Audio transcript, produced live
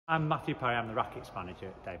I'm Matthew Perry, I'm the rackets manager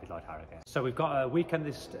at David Lloyd Harrogate. So we've got a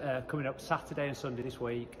weekend coming up Saturday and Sunday this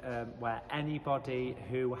week where anybody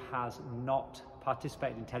who has not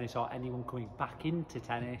participated in tennis or anyone coming back into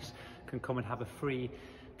tennis can come and have a free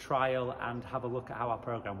trial and have a look at how our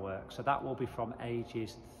programme works. So that will be from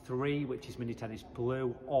ages 3, which is mini tennis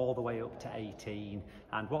blue, all the way up to 18.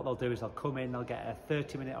 And what they'll do is they'll come in, they'll get a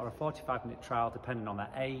 30-minute or a 45-minute trial depending on their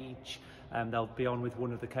age. They'll be on with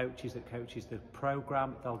one of the coaches that coaches the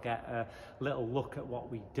programme. They'll get a little look at what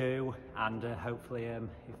we do, and hopefully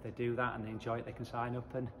if they do that and they enjoy it, they can sign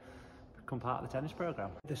up and become part of the tennis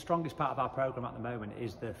programme. The strongest part of our programme at the moment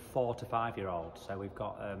is the 4 to 5 year olds. So we've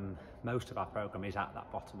got most of our programme is at that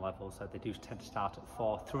bottom level, so they do tend to start at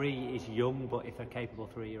 4. 3 is young, but if they're capable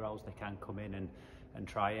 3-year-olds they can come in and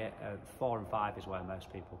try it. 4 and 5 is where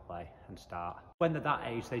most people play and start. When they're that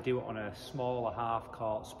age, they do it on a smaller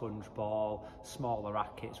half-court sponge ball, smaller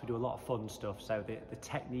rackets. We do a lot of fun stuff, so the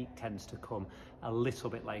technique tends to come a little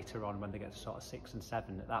bit later on when they get to sort of 6 and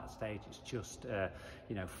 7. At that stage, it's just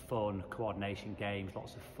you know, fun, coordination games,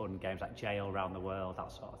 lots of fun games like jail around the world,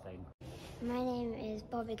 that sort of thing. My name is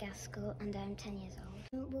Bobby Gaskell and I'm 10 years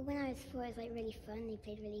old. Well, when I was 4, it was like really fun. They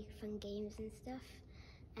played really fun games and stuff,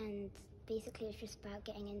 and basically it's just about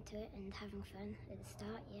getting into it and having fun at the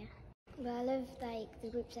start, yeah. Well, I love like the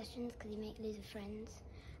group sessions because you make loads of friends,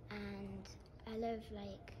 and I love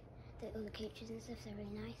like all the coaches and stuff, they're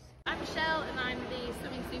really nice. I'm Michelle and I'm the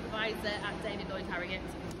swimming supervisor at David Lloyd Harrogate.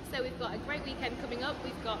 So we've got a great weekend coming up.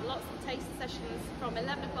 We've got lots of taster sessions from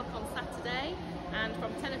 11 o'clock on Saturday and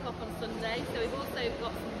from 10 o'clock on Sunday. So we've also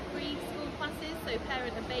got some preschool classes, so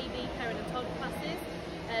parent and baby, parent and toddler classes.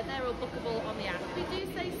 They're all bookable on the app. We do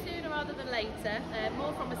say sooner rather than later,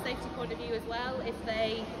 more from a safety point of view as well.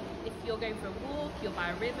 If you're going for a walk, you're by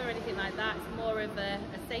a river, anything like that, it's more of a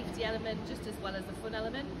safety element just as well as a fun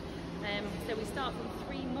element. So we start from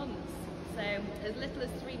 3 months, so as little as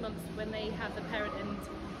 3 months when they have the parent and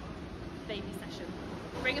baby session.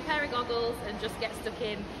 Bring a pair of goggles and just get stuck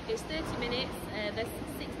in. It's 30 minutes, there's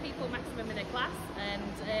 6 people maximum in a class, and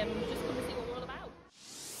just